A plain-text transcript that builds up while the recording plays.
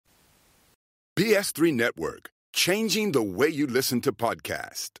BS3 Network, changing the way you listen to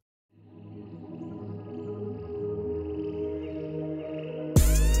podcasts.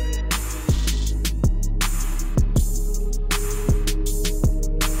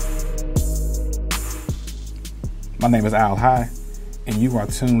 My name is Al High, and you are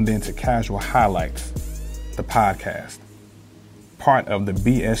tuned into Casual Highlights, the podcast, part of the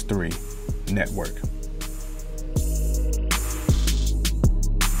BS3 Network.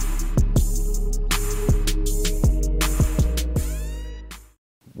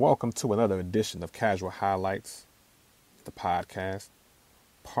 Welcome to another edition of Casual Highlights, the podcast,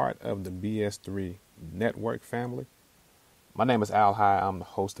 part of the BS3 Network family. My name is Al High. I'm the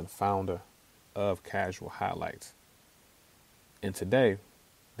host and founder of Casual Highlights. And today,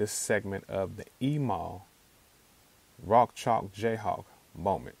 this segment of the E-Mall Rock Chalk Jayhawk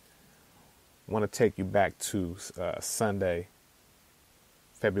moment, I want to take you back to Sunday,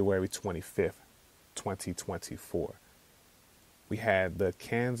 February 25th, 2024. We had the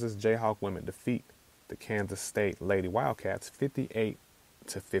Kansas Jayhawk women defeat the Kansas State Lady Wildcats 58-55.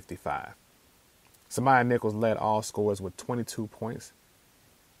 Samaya Nichols led all scorers with 22 points,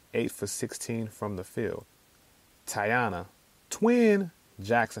 8 for 16 from the field. Tiana Twin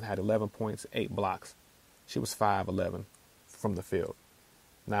Jackson had 11 points, 8 blocks. She was 5-11 from the field.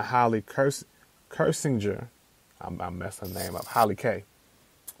 Now, Holly Kersinger, I messed her name up, Holly K,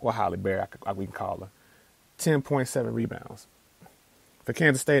 or Holly Berry, we can call her, 10.7 rebounds. For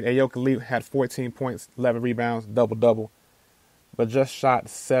Kansas State, Ayoka Lee had 14 points, 11 rebounds, double-double, but just shot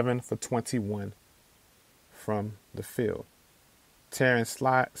 7 for 21 from the field. Terrence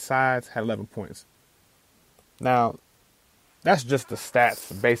Sides had 11 points. Now, that's just the stats,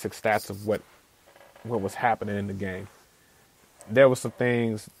 the basic stats of what was happening in the game. There were some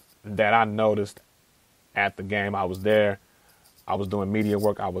things that I noticed at the game. I was there. I was doing media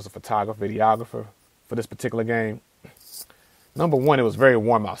work. I was a photographer, videographer for this particular game. Number one, it was very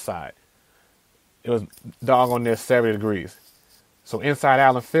warm outside. It was doggone near 70 degrees. So inside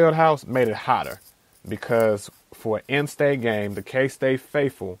Allen Fieldhouse made it hotter because for an in-state game, the K-State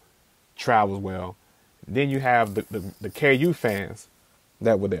faithful travels well. Then you have the KU fans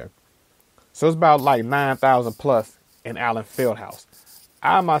that were there. So it's about like 9,000 plus in Allen Fieldhouse.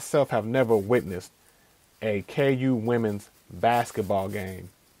 I myself have never witnessed a KU women's basketball game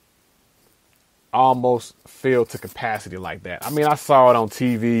almost filled to capacity like that. I mean, I saw it on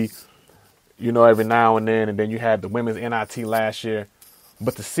TV, every now and then you had the women's NIT last year.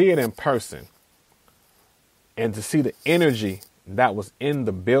 But to see it in person and to see the energy that was in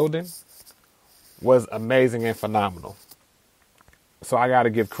the building was amazing and phenomenal. So I got to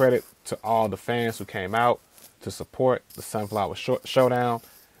give credit to all the fans who came out to support the Sunflower Showdown,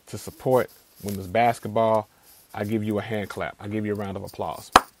 to support women's basketball. I give you a hand clap. I give you a round of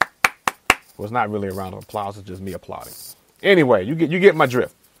applause. Well, it's not really a round of applause. It's just me applauding. Anyway, you get my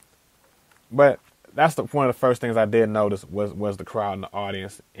drift. But that's one of the first things I did notice was the crowd in the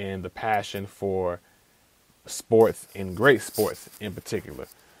audience and the passion for sports and great sports in particular.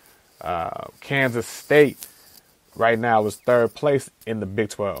 Kansas State right now is third place in the Big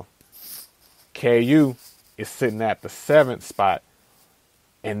 12. KU is sitting at the 7th spot,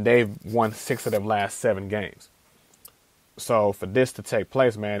 and they've won 6 of their last 7 games. So for this to take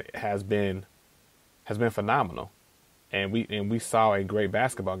place, man, it has been phenomenal, and we saw a great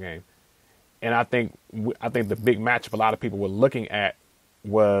basketball game. And I think the big matchup a lot of people were looking at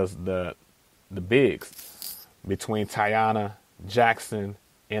was the bigs between Tiana Jackson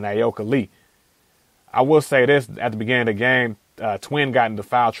and Ayoka Lee. I will say this, at the beginning of the game, Twin got into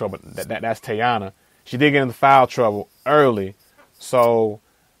foul trouble. That's Tiana. She did get into foul trouble early. So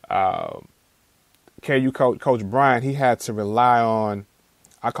KU Coach Bryant, he had to rely on,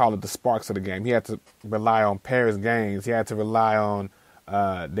 I call it the sparks of the game. He had to rely on Paris Gaines. He had to rely on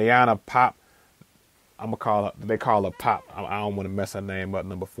Diana Pop. They call her Pop. I don't want to mess her name up,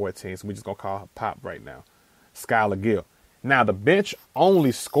 number 14. So we just going to call her Pop right now. Skylar Gill. Now, the bench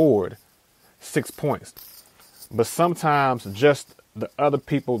only scored 6 points, but sometimes just the other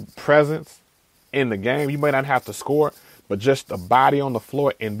people's presence in the game, you may not have to score, but just the body on the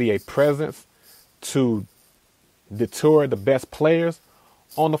floor and be a presence to deter the best players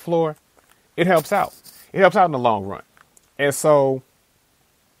on the floor, it helps out. It helps out in the long run. And so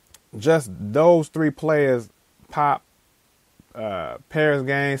just those 3 players, Pop, Paris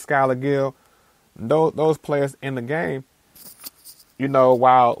Gaines, Skylar Gill, those players in the game,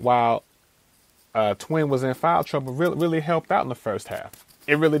 while Twin was in foul trouble, really helped out in the first half.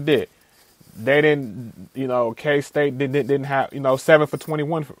 It really did. They didn't, K-State didn't have, 7 for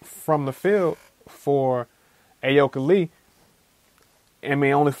 21 from the field for Ayoka Lee. I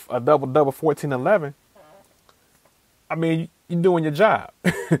mean, only a double 14-11. I mean, you're doing your job.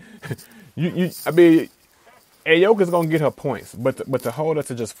 I mean, Ayoka's gonna get her points, but to hold her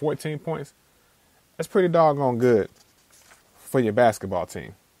to just 14 points, that's pretty doggone good for your basketball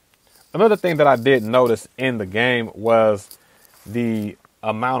team. Another thing that I did notice in the game was the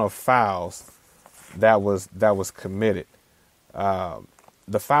amount of fouls that was committed.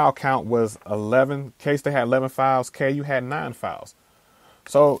 The foul count was 11. K-State had 11 fouls. KU had 9 fouls.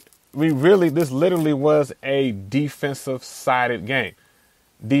 So this literally was a defensive-sided game,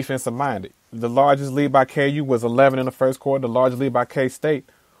 defensive-minded. The largest lead by KU was 11 in the first quarter. The largest lead by K-State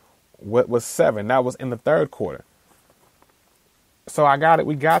was 7. That was in the third quarter. So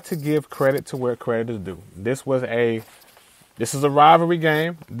we got to give credit to where credit is due. This is a rivalry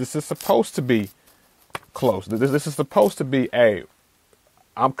game. This is supposed to be close. This is supposed to be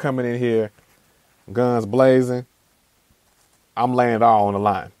I'm coming in here, guns blazing. I'm laying it all on the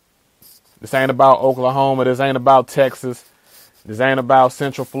line. This ain't about Oklahoma. This ain't about Texas. This ain't about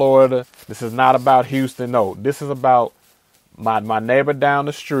Central Florida. This is not about Houston. No, this is about my neighbor down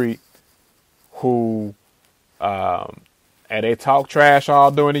the street who, and they talk trash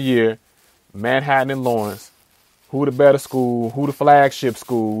all during the year, Manhattan and Lawrence, who the better school, who the flagship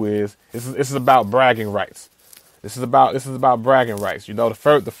school is. This is about bragging rights. This is about bragging rights. You know,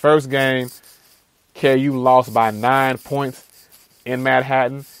 the first game, KU lost by 9 points in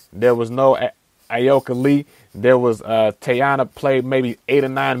Manhattan. There was no Ayoka Lee. There was Tayana played maybe 8 or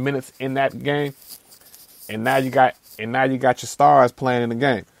 9 minutes in that game, and now you got your stars playing in the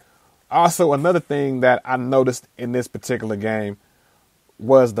game. Also, another thing that I noticed in this particular game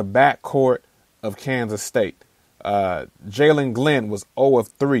was the backcourt of Kansas State. Jalen Glenn was 0 of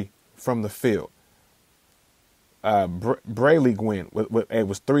 3 from the field. Braylee Gwen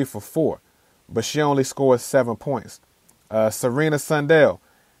was 3 for 4, but she only scored 7 points. Serena Sundell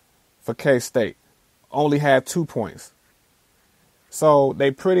for K-State only had 2 points. So they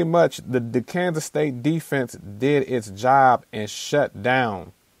pretty much, the Kansas State defense did its job and shut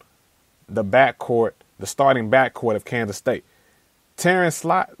down the starting backcourt of Kansas State. Terrence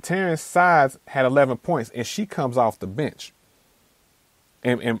Sides had 11 points, and she comes off the bench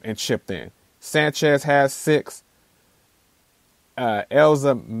and chipped in. Sanchez had 6.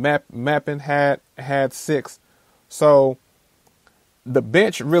 Elza Mappin had 6. So the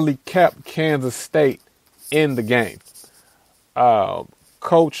bench really kept Kansas State in the game.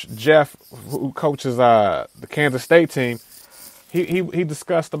 Coach Jeff, who coaches the Kansas State team, he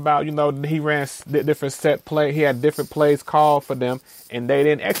discussed about, he ran different set play. He had different plays called for them, and they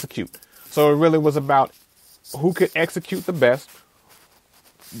didn't execute. So it really was about who could execute the best,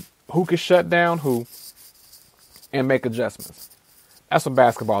 who could shut down who, and make adjustments. That's what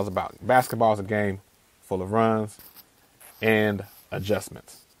basketball is about. Basketball is a game full of runs and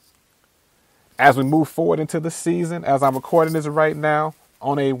adjustments. As we move forward into the season, as I'm recording this right now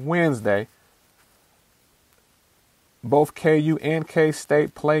on a Wednesday, both KU and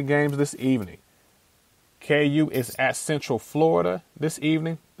K-State play games this evening. KU is at Central Florida this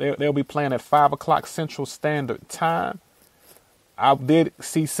evening. They'll be playing at 5 o'clock Central Standard Time. I did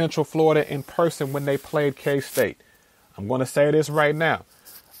see Central Florida in person when they played K-State. I'm going to say this right now.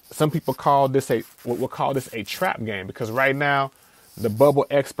 Some people will call this a trap game, because right now the bubble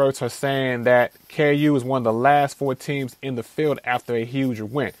experts are saying that KU is one of the last 4 teams in the field after a huge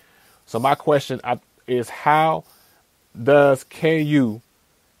win. So my question is, how does KU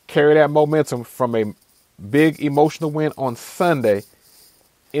carry that momentum from a big emotional win on Sunday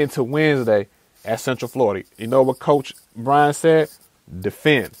into Wednesday at Central Florida? You know what Coach Brian said?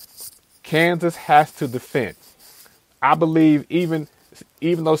 Defend. Kansas has to defend. I believe even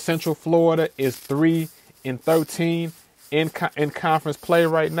though Central Florida is 3-13 in conference play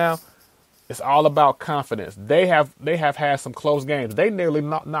right now, it's all about confidence. They have had some close games. They nearly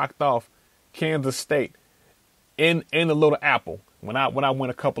knocked off Kansas State in the Little Apple when I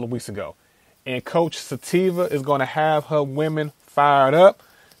went a couple of weeks ago. And Coach Sativa is going to have her women fired up.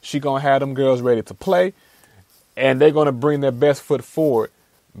 She's going to have them girls ready to play. And they're going to bring their best foot forward,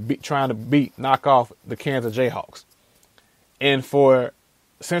 trying to knock off the Kansas Jayhawks. And for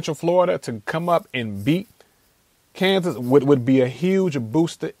Central Florida to come up and beat Kansas would be a huge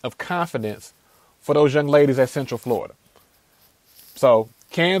booster of confidence for those young ladies at Central Florida. So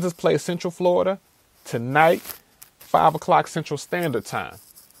Kansas plays Central Florida tonight, 5 o'clock Central Standard Time,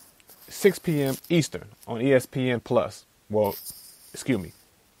 6 p.m. Eastern on ESPN Plus. Well, excuse me,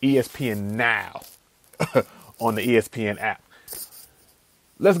 ESPN Now on the ESPN app.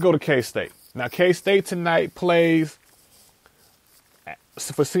 Let's go to K-State. Now, K-State tonight plays,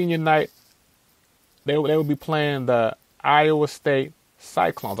 for senior night, they will be playing the Iowa State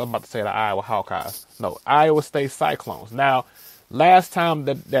Cyclones. I'm about to say the Iowa Hawkeyes. No, Iowa State Cyclones. Now, last time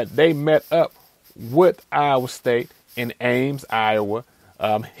that they met up with Iowa State in Ames, Iowa,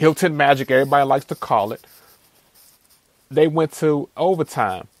 Hilton Magic, everybody likes to call it, they went to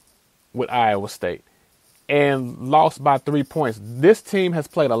overtime with Iowa State and lost by 3 points. This team has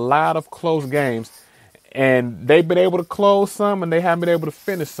played a lot of close games, and they've been able to close some, and they haven't been able to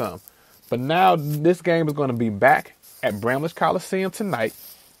finish some. But now this game is going to be back at Bramlage Coliseum tonight.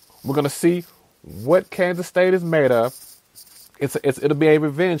 We're going to see what Kansas State is made of. It'll be a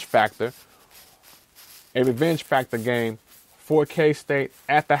revenge factor game for K-State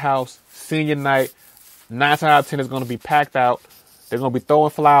at the house, senior night. 9 out of 10 is going to be packed out. They're going to be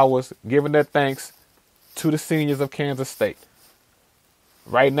throwing flowers, giving their thanks to the seniors of Kansas State.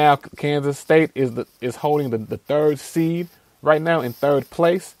 Right now, Kansas State is holding the third seed right now in third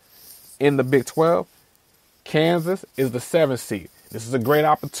place in the Big 12. Kansas is the 7th seed. This is a great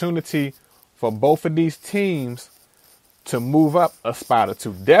opportunity for both of these teams to move up a spot or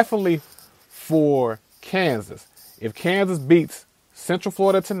two. Definitely for Kansas. If Kansas beats Central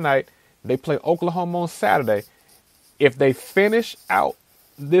Florida tonight, they play Oklahoma on Saturday. If they finish out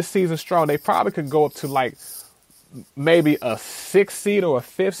this season strong, they probably could go up to like maybe a 6th seed or a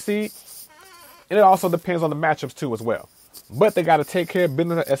 5th seed. And it also depends on the matchups too as well. But they got to take care of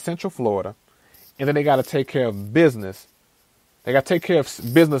business at Central Florida. And then they got to take care of business. They got to take care of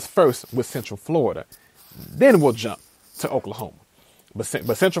business first with Central Florida. Then we'll jump to Oklahoma. But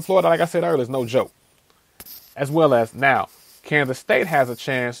Central Florida, like I said earlier, is no joke. As well as now, Kansas State has a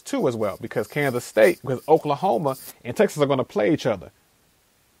chance too as well. Because Oklahoma and Texas are going to play each other.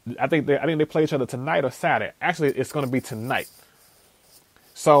 I think they play each other tonight or Saturday. Actually, it's going to be tonight.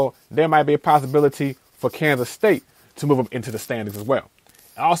 So there might be a possibility for Kansas State to move up into the standings as well.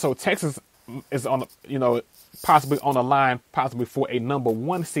 Also, Texas is possibly on the line, possibly for a number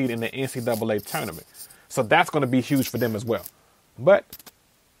 1 seed in the NCAA tournament. So that's going to be huge for them as well. But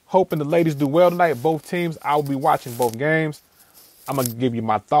hoping the ladies do well tonight. Both teams, I will be watching both games. I'm going to give you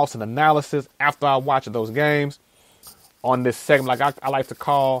my thoughts and analysis after I watch those games on this segment, like I like to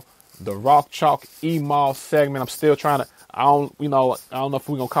call the Rock Chalk E-Mall segment. I'm still trying to, I don't know if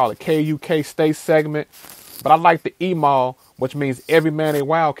we're going to call it KUK State segment, but I like the E-Mall, which means every man a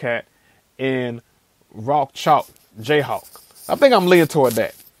Wildcat in Rock Chalk Jayhawk. I think I'm leaning toward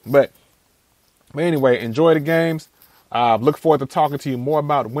that. But anyway, enjoy the games. Look forward to talking to you more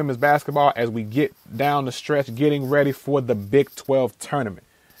about women's basketball as we get down the stretch, getting ready for the Big 12 tournament.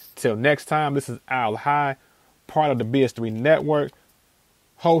 Till next time, this is Al High, part of the BS3 Network,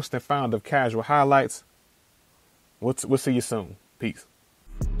 host and founder of Casual Highlights. We'll see you soon. Peace.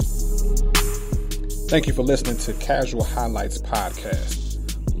 Thank you for listening to Casual Highlights Podcast.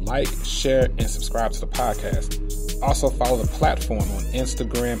 Like, share, and subscribe to the podcast. Also follow the platform on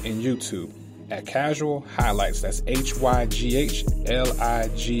Instagram and YouTube at Casual Highlights. That's HYGHLIGHTS.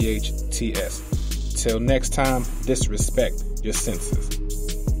 Till next time, disrespect your senses.